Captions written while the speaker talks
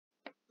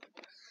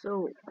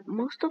So,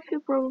 most of you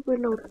probably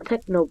know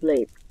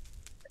Technoblade.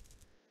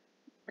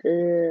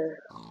 The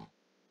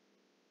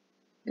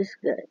this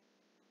guy,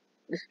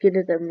 the skin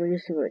that I'm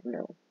using right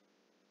now.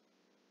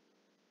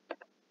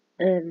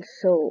 And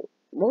so,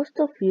 most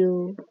of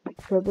you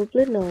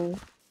probably know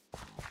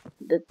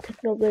that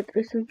Technoblade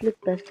recently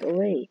passed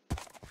away.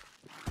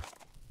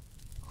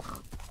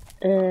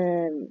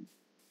 And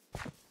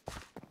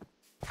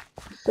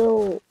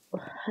so,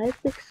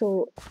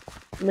 Hypixel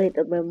made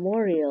a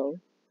memorial,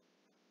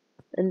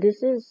 and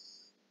this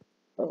is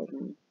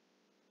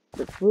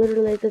not fully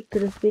related to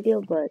this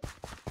video, but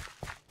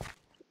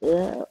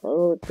yeah,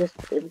 I'll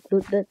just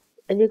include that.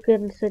 And you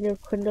can send your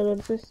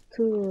condolences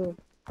to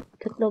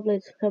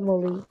Technoblade's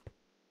family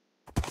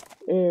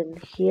in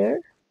here.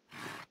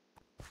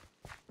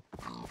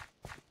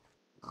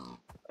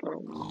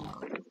 Um,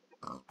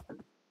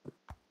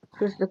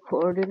 Here's the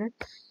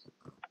coordinates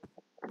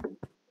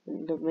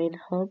in the main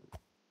hub,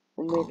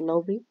 the main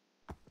lobby.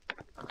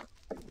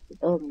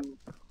 Um,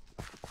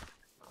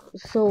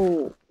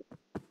 so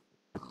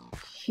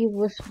he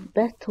was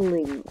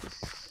battling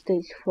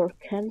stage 4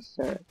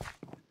 cancer,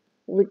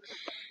 which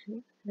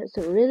has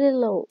a really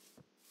low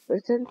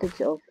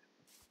percentage of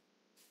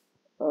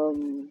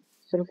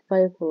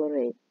survival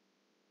rate,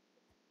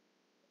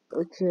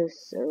 which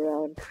is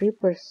around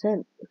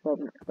 3% if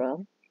I'm not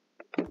wrong.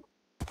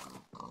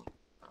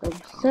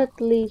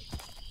 Sadly,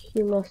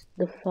 he lost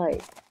the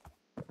fight.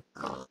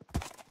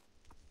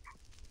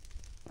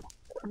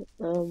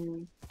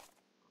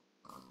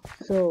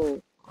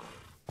 So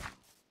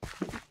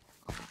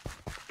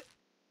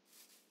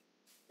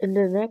in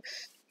the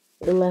next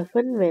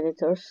 11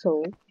 minutes or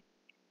so,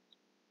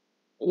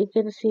 you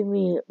can see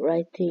me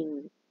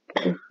writing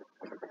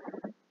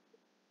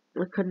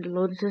the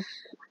condolences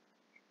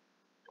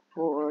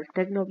for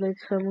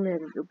Technoblade's family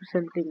and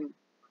representing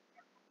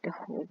the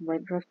whole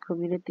Minecraft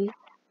community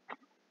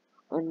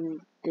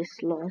on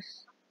this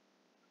loss.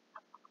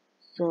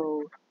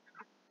 So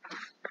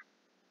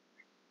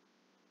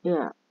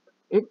yeah,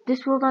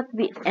 this will not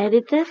be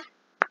edited.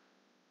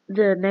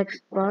 The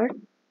next part,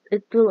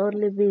 it will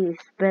only be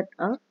sped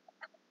up,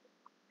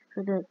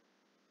 so that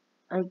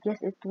I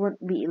guess it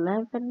won't be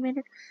 11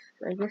 minutes.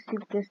 I guess you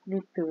just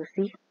need to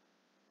see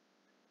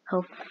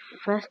how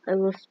fast I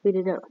will speed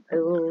it up. I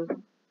will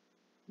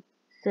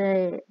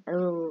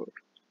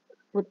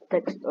put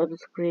text on the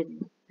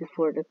screen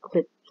before the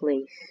clip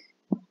plays.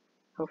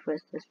 How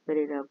fast I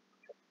speed it up.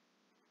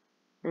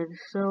 And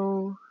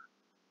so,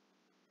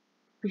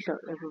 peace out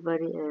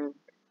everybody and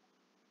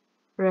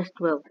rest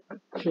well,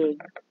 King.